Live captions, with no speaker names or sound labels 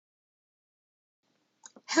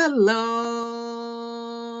Hello,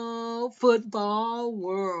 football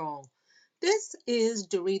world. This is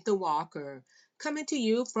Doretha Walker coming to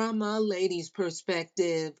you from a lady's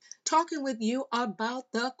perspective, talking with you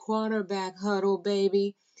about the quarterback huddle,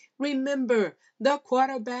 baby. Remember, the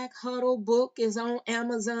quarterback huddle book is on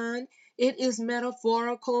Amazon. It is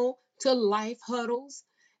metaphorical to life huddles.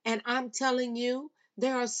 And I'm telling you,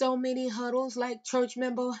 there are so many huddles like church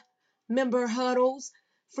member huddles,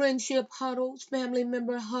 friendship huddles, family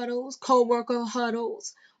member huddles, co-worker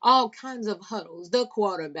huddles, all kinds of huddles, the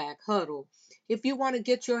quarterback huddle. If you want to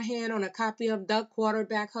get your hand on a copy of the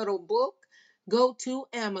quarterback huddle book, go to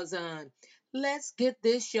Amazon. Let's get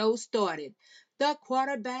this show started. The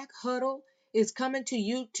quarterback huddle is coming to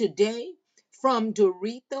you today from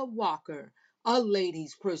Doretha Walker, a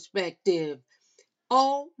lady's perspective.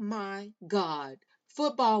 Oh my God.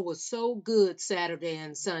 Football was so good Saturday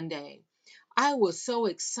and Sunday. I was so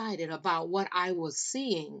excited about what I was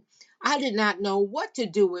seeing. I did not know what to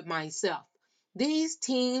do with myself. These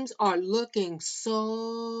teams are looking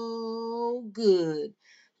so good.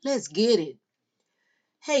 Let's get it.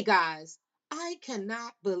 Hey guys, I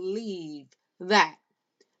cannot believe that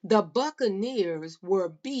the Buccaneers were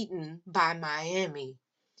beaten by Miami.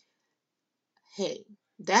 Hey,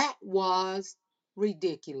 that was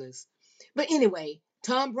ridiculous. But anyway,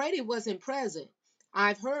 Tom Brady wasn't present.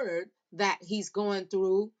 I've heard that he's going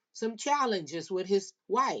through some challenges with his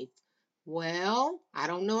wife. Well, I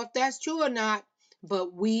don't know if that's true or not,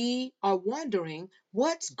 but we are wondering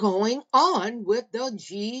what's going on with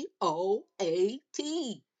the GOAT.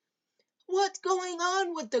 What's going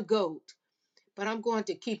on with the GOAT? But I'm going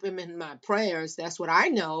to keep him in my prayers. That's what I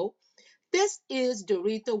know. This is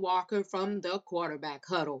Doretha Walker from the Quarterback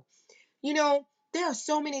Huddle. You know, there are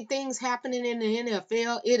so many things happening in the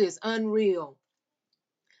NFL. It is unreal.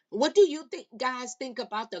 What do you think, guys, think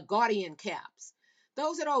about the Guardian caps?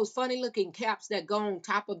 Those are those funny looking caps that go on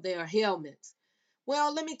top of their helmets.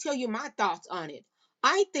 Well, let me tell you my thoughts on it.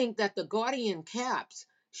 I think that the Guardian caps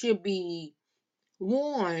should be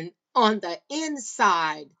worn on the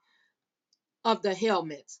inside of the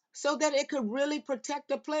helmets so that it could really protect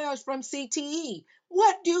the players from CTE.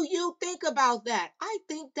 What do you think about that? I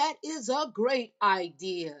think that is a great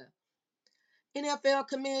idea. NFL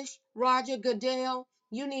commish Roger Goodell,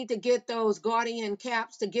 you need to get those Guardian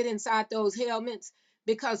caps to get inside those helmets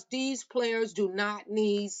because these players do not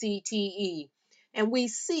need CTE. And we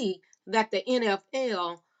see that the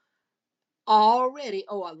NFL already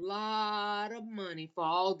owe a lot of money for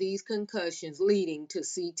all these concussions leading to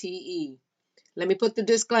CTE. Let me put the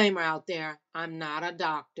disclaimer out there. I'm not a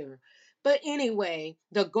doctor. But anyway,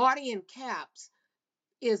 the Guardian Caps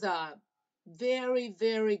is a very,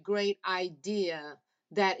 very great idea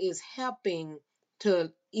that is helping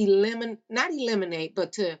to not eliminate,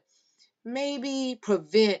 but to maybe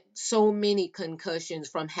prevent so many concussions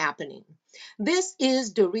from happening. This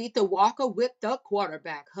is Doretha Walker with the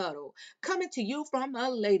Quarterback Huddle, coming to you from a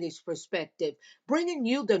lady's perspective, bringing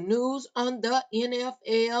you the news on the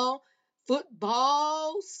NFL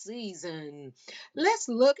football season. Let's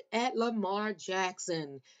look at Lamar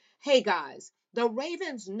Jackson. Hey guys, the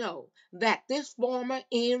Ravens know that this former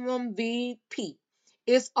MVP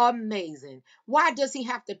is amazing. Why does he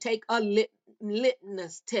have to take a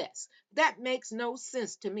litmus test? That makes no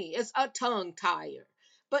sense to me. It's a tongue tire.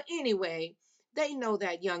 But anyway, they know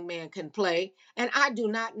that young man can play, and I do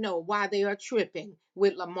not know why they are tripping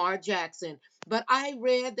with Lamar Jackson. But I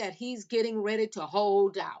read that he's getting ready to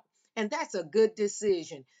hold out, and that's a good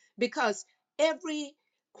decision because every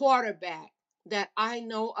quarterback that I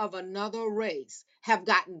know of another race have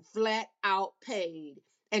gotten flat out paid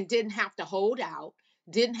and didn't have to hold out,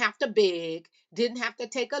 didn't have to beg, didn't have to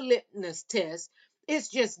take a litmus test. It's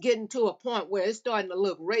just getting to a point where it's starting to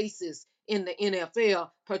look racist in the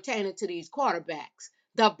NFL pertaining to these quarterbacks,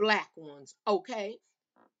 the black ones, okay?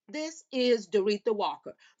 This is Doretha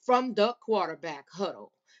Walker from the Quarterback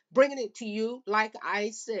Huddle, bringing it to you, like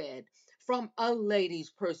I said, from a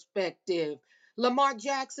lady's perspective. Lamar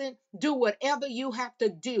Jackson, do whatever you have to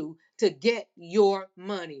do to get your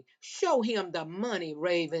money. Show him the money,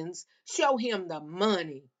 Ravens. Show him the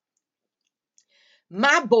money.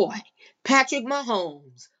 My boy, Patrick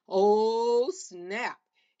Mahomes. Oh, snap.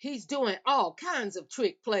 He's doing all kinds of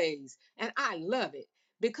trick plays, and I love it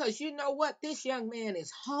because you know what? This young man is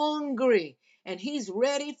hungry and he's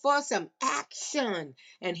ready for some action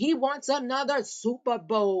and he wants another Super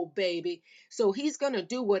Bowl, baby. So he's going to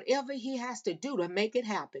do whatever he has to do to make it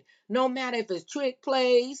happen, no matter if it's trick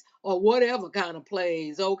plays or whatever kind of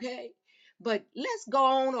plays, okay? But let's go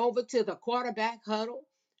on over to the quarterback huddle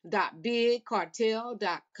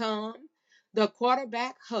bigcartel.com, the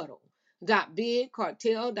quarterback huddle.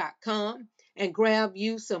 www.bigcartel.com and grab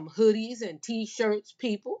you some hoodies and t-shirts,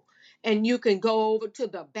 people. And you can go over to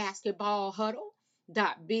the basketball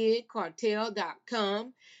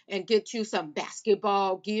huddle.bigcartel.com and get you some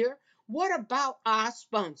basketball gear. What about our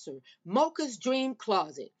sponsor, Mocha's Dream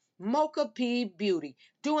Closet? Mocha P Beauty,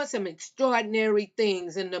 doing some extraordinary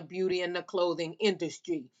things in the beauty and the clothing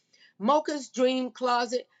industry. Mocha's Dream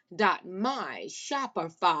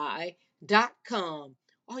Closet.myshopify.com.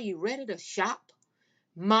 Are you ready to shop?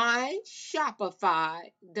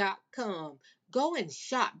 myshopify.com. Go and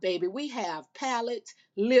shop, baby. We have palettes,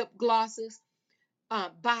 lip glosses,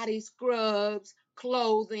 body scrubs,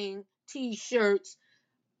 clothing, t-shirts,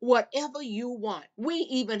 whatever you want. We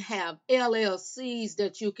even have LLCs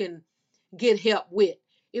that you can get help with.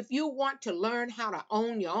 If you want to learn how to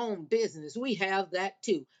own your own business, we have that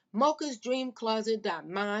too. Mocha's Dream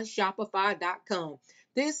Closet.myshopify.com.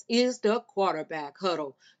 This is the quarterback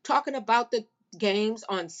huddle, talking about the games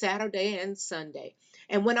on Saturday and Sunday.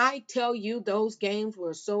 And when I tell you those games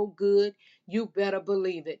were so good, you better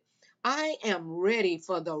believe it. I am ready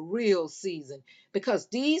for the real season because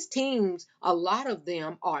these teams, a lot of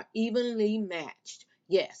them are evenly matched.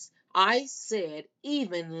 Yes, I said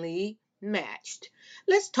evenly matched.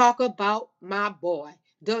 Let's talk about my boy,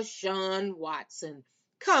 DeShaun Watson.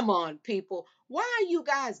 Come on, people. Why are you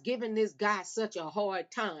guys giving this guy such a hard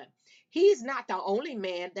time? He's not the only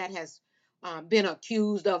man that has been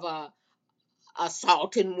accused of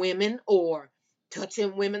assaulting women or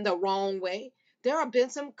touching women the wrong way. There have been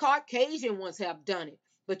some Caucasian ones have done it,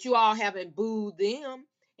 but you all haven't booed them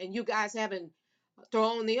and you guys haven't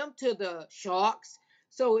thrown them to the sharks.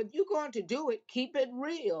 So if you're going to do it, keep it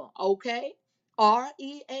real, okay?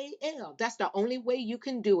 REAL. That's the only way you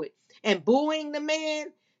can do it. And booing the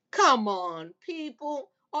man, come on, people.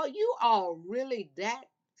 Are you all really that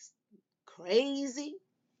crazy?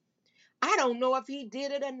 I don't know if he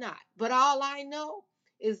did it or not, but all I know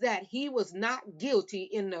is that he was not guilty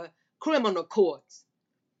in the criminal courts.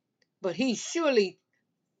 But he surely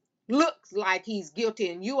looks like he's guilty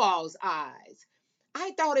in you all's eyes. I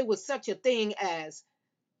thought it was such a thing as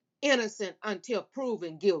innocent until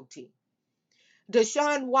proven guilty.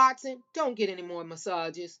 DeShaun Watson, don't get any more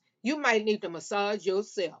massages. You might need to massage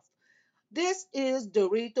yourself. This is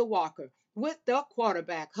Doretha Walker with the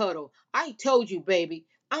quarterback huddle. I told you, baby,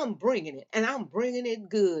 I'm bringing it, and I'm bringing it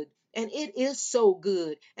good. And it is so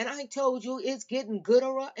good. And I told you it's getting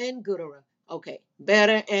gooder and gooder. Okay,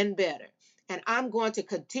 better and better. And I'm going to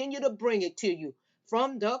continue to bring it to you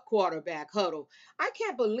from the quarterback huddle. I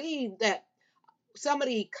can't believe that some of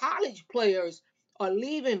the college players are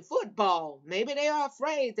leaving football. Maybe they are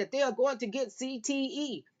afraid that they are going to get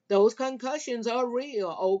CTE. Those concussions are real,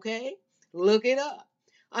 okay? Look it up.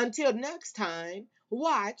 Until next time,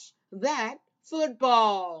 watch that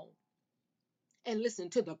football and listen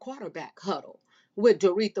to the quarterback huddle with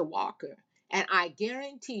Doretha Walker. And I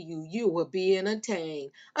guarantee you, you will be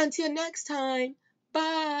entertained. Until next time,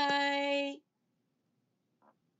 bye.